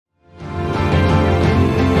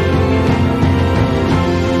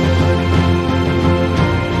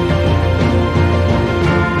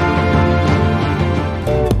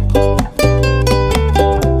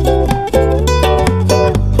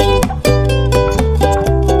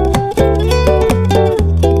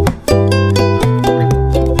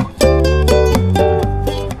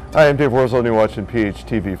I'm Dave Worzel, and you're watching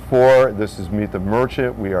PHTV4. This is Meet the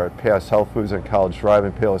Merchant. We are at Pass Health Foods on College Drive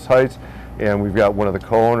in Palos Heights, and we've got one of the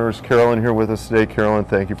co-owners, Carolyn, here with us today. Carolyn,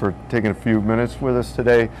 thank you for taking a few minutes with us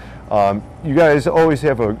today. You guys always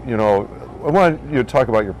have I want you to talk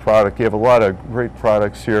about your product. You have a lot of great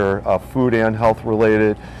products here, food and health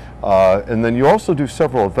related. And then you also do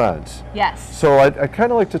several events. Yes. So I'd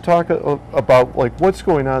kind of like to talk about like what's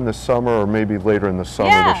going on this summer, or maybe later in the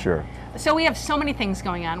summer this year. So we have so many things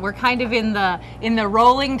going on. We're kind of in the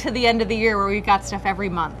rolling to the end of the year where we've got stuff every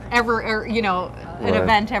month, an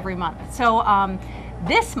event every month. So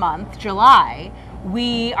this month, July,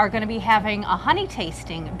 we are going to be having a honey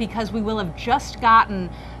tasting because we will have just gotten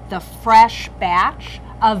the fresh batch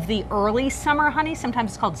of the early summer honey.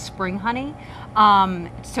 Sometimes it's called spring honey.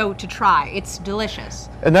 So to try, it's delicious.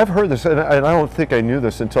 And I've heard this, and I don't think I knew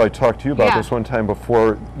this until I talked to you about this one time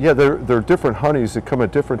before. Yeah, there are different honeys that come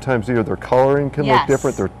at different times of year. Their coloring can look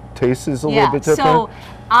different, their taste is a little bit different. So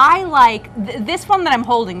I like, this one that I'm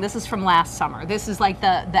holding, this is from last summer. This is like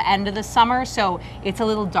the end of the summer, so it's a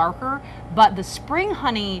little darker, but the spring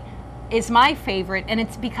honey is my favorite, and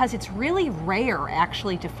it's because it's really rare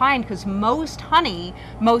actually to find, because most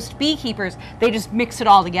beekeepers, they just mix it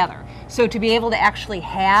all together. So to be able to actually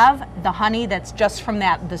have the honey that's just from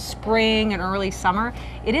the spring and early summer,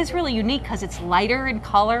 it is really unique because it's lighter in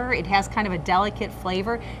color, it has kind of a delicate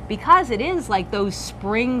flavor, because it is like those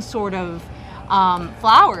spring sort of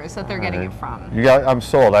flowers that they're getting it from. I'm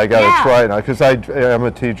sold. I got to try it now because I'm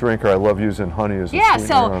a tea drinker. I love using honey as a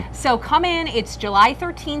sweetener. So come in. It's July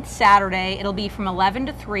 13th, Saturday. It'll be from 11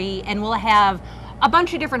 to 3, and we'll have a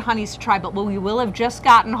bunch of different honeys to try, but we will have just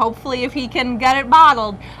gotten, hopefully if he can get it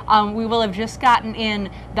bottled, we will have just gotten in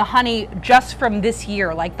the honey just from this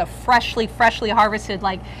year, like the freshly harvested,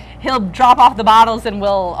 like he'll drop off the bottles and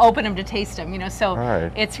we'll open them to taste them,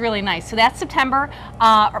 so it's really nice. So that's September,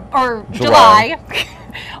 or July.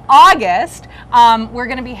 August, we're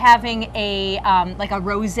going to be having a like a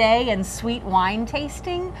rosé and sweet wine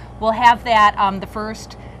tasting. We'll have that the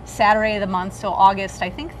first Saturday of the month, so August, I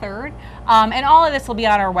think 3rd. And all of this will be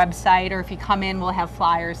on our website, or if you come in, we'll have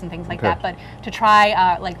flyers and things like that. But to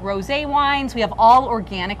try like rosé wines, we have all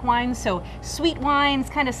organic wines, so sweet wines,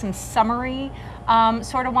 kind of some summery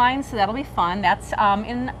sort of wines, so that'll be fun. That's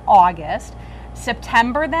in August.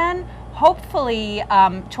 September then, hopefully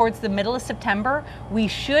towards the middle of September, we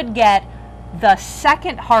should get the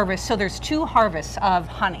second harvest. So there's 2 harvests of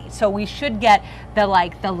honey. So we should get the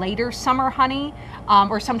later summer honey,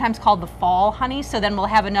 or sometimes called the fall honey. So then we'll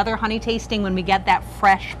have another honey tasting when we get that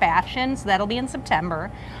fresh batch in. So that'll be in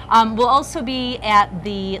September. We'll also be at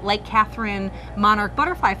the Lake Catherine Monarch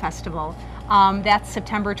Butterfly Festival. That's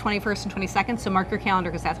September 21st and 22nd. So mark your calendar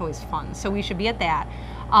because that's always fun. So we should be at that.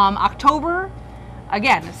 October,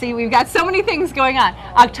 again, see, we've got so many things going on.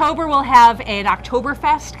 October, we'll have an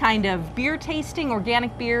Oktoberfest kind of beer tasting,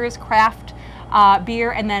 organic beers, craft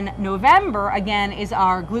beer. And then November, again, is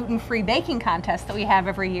our gluten-free baking contest that we have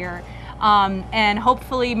every year. And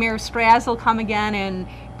hopefully Mayor Straz will come again and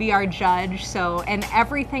be our judge. So, and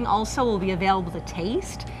everything also will be available to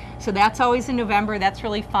taste. So that's always in November. That's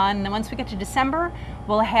really fun. And then once we get to December,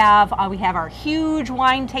 we'll have we have our huge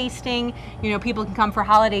wine tasting. People can come for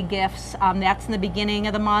holiday gifts. That's in the beginning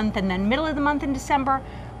of the month, and then middle of the month in December,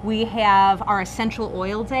 we have our essential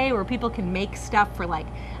oil day where people can make stuff for like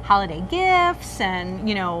holiday gifts and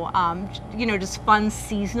just fun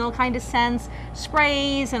seasonal kind of scents,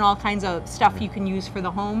 sprays, and all kinds of stuff you can use for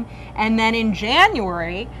the home. And then in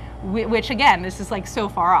January, which again, this is like so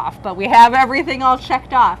far off, but we have everything all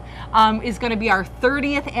checked off, is going to be our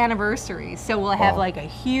 30th anniversary. So we'll have like a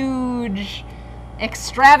huge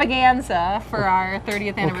extravaganza for our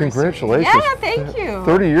 30th anniversary. Well, congratulations. Yeah, thank you.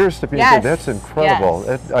 30 years to be in, that's incredible.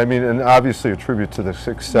 Yes. I mean, and obviously a tribute to the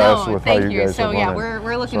success with how you guys have So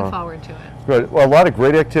we're looking forward to it. Good. Well, a lot of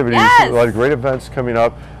great activities, a lot of great events coming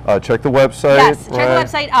up. Check the website. Yes,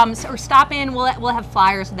 check the website, or stop in. We'll have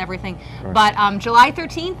flyers and everything. But July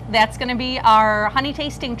 13th, that's going to be our honey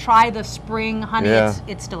tasting. Try the spring honey.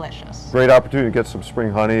 It's delicious. Great opportunity to get some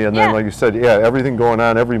spring honey, and then, like you said, everything going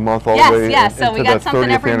on every month all the way into so we got something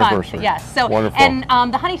every month. Yes, so wonderful. And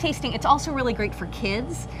the honey tasting, it's also really great for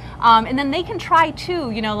kids, and then they can try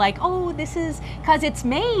too. Like, oh, this is because it's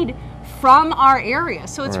made from our area,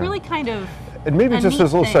 so it's really kind of. And maybe just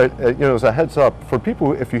as a little side, as a heads up for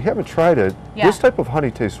people, if you haven't tried it, this type of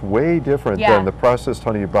honey tastes way different than the processed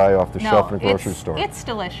honey you buy off the shelf in a grocery store. It's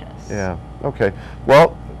delicious. Yeah. Okay.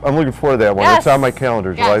 Well, I'm looking forward to that one. It's on my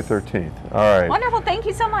calendar, July 13th. All right. Wonderful. Thank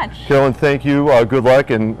you so much. Carolyn, thank you. Good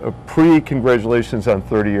luck and pre-congratulations on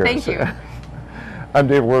 30 years. Thank you. I'm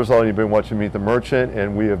Dave Wurzel, and you've been watching Meet the Merchant,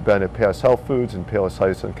 and we have been at Pass Health Foods in Palos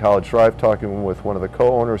Heights on College Drive talking with one of the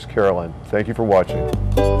co-owners, Carolyn. Thank you for watching.